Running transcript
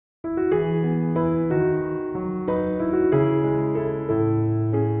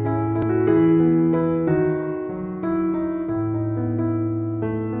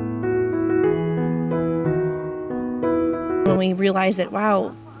we realized that,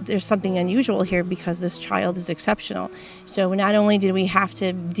 wow, there's something unusual here because this child is exceptional. So not only did we have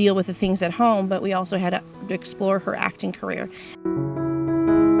to deal with the things at home, but we also had to explore her acting career.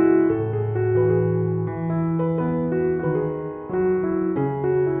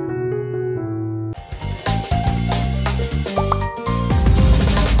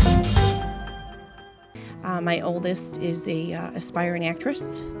 My oldest is a aspiring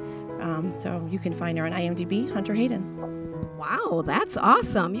actress, so you can find her on IMDb, Hunter Hayden. Wow, that's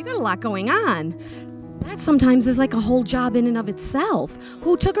awesome. You got a lot going on. That sometimes is like a whole job in and of itself.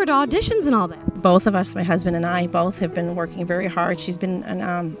 Who took her to auditions and all that? Both of us, my husband and I, both have been working very hard. She's been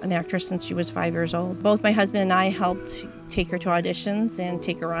an actress since she was 5 years old. Both my husband and I helped take her to auditions and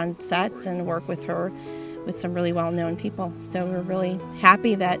take her on sets and work with her with some really well-known people. So we're really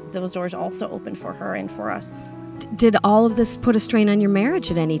happy that those doors also opened for her and for us. Did all of this put a strain on your marriage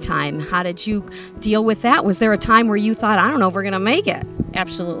at any time? How did you deal with that? Was there a time where you thought, I don't know if we're going to make it?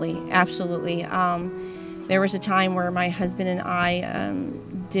 Absolutely, absolutely. There was a time where my husband and I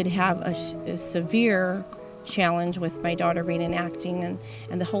did have a severe challenge with my daughter being in acting,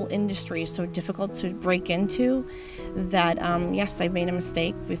 and the whole industry is so difficult to break into that, yes, I made a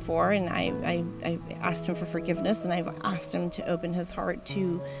mistake before, and I asked him for forgiveness, and I've asked him to open his heart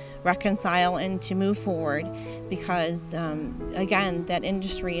to reconcile and to move forward because, again, that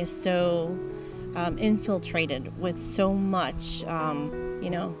industry is so infiltrated with so much,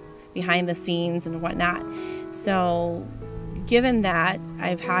 behind the scenes and whatnot. So given that,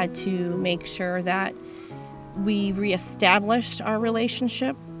 I've had to make sure that we reestablished our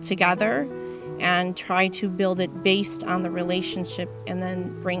relationship together and try to build it based on the relationship and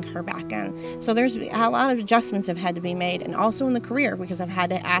then bring her back in. So there's a lot of adjustments have had to be made, and also in the career because I've had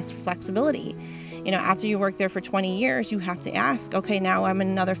to ask for flexibility. After you work there for 20 years, you have to ask, okay, now I'm in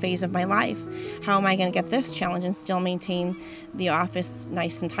another phase of my life. How am I going to get this challenge and still maintain the office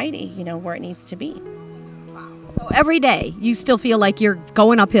nice and tidy, where it needs to be? So every day you still feel like you're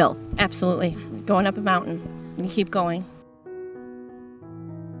going uphill? Absolutely. Going up a mountain. You keep going.